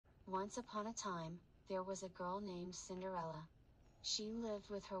Once upon a time, there was a girl named Cinderella. She lived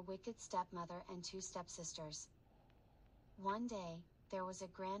with her wicked stepmother and two stepsisters. One day, there was a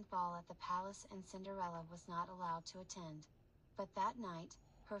grand ball at the palace and Cinderella was not allowed to attend. But that night,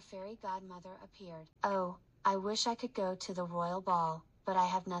 her fairy godmother appeared. "Oh, I wish I could go to the royal ball, but I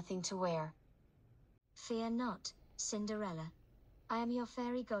have nothing to wear." "Fear not, Cinderella. I am your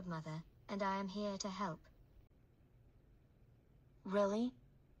fairy godmother, and I am here to help." "Really?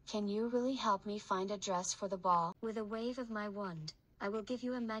 Can you really help me find a dress for the ball?" "With a wave of my wand, I will give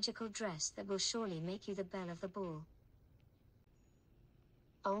you a magical dress that will surely make you the belle of the ball."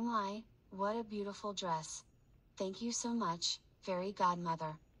 "Oh my, what a beautiful dress. Thank you so much, fairy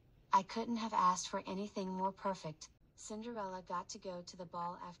godmother. I couldn't have asked for anything more perfect." Cinderella got to go to the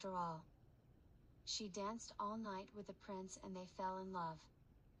ball after all. She danced all night with the prince and they fell in love.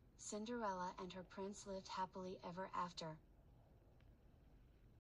 Cinderella and her prince lived happily ever after.